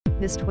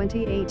This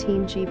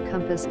 2018 Jeep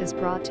Compass is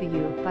brought to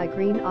you by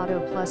Green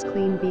Auto Plus.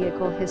 Clean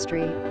vehicle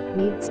history,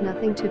 needs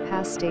nothing to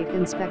pass state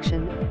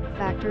inspection,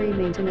 factory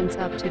maintenance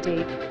up to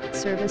date,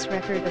 service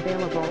record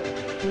available,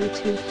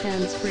 Bluetooth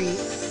hands-free,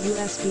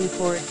 USB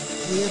port,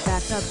 rear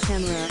backup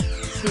camera,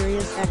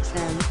 Sirius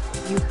XM,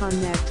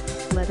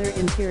 Uconnect, leather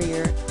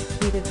interior,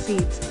 heated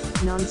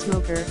seats,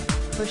 non-smoker,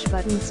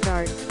 push-button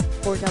start,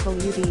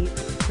 4WD,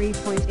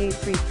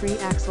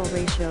 3.833 axle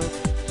ratio,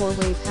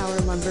 4-way power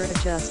lumbar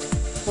adjust,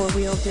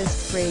 4-wheel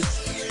disc brakes,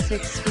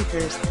 6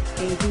 speakers,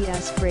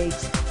 ABS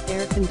brakes,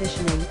 air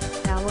conditioning,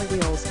 alloy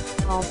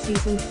wheels,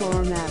 all-season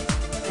floor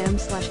mats,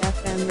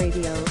 AM/FM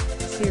radio,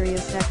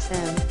 Sirius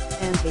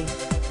XM, anti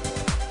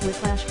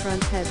whiplash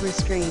front head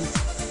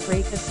restraints,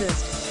 brake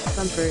assist,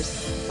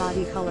 bumpers,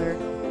 body color,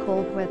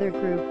 cold weather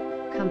group,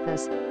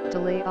 compass,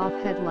 delay off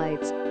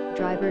headlights,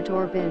 driver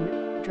door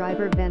bin,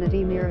 driver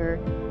vanity mirror,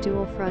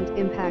 dual front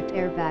impact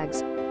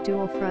airbags,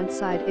 dual front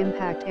side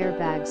impact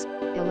airbags,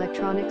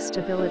 electronic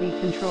stability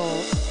control,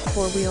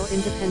 4-wheel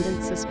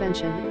independent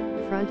suspension,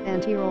 front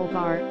anti-roll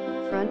bar,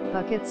 front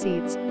bucket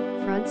seats,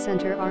 front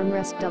center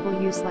armrest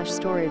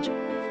W/storage,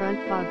 front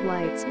fog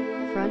lights,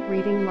 front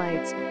reading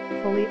lights,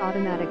 fully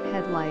automatic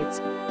headlights,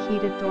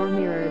 heated door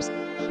mirrors,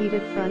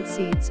 heated front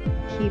seats,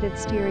 heated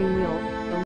steering wheel,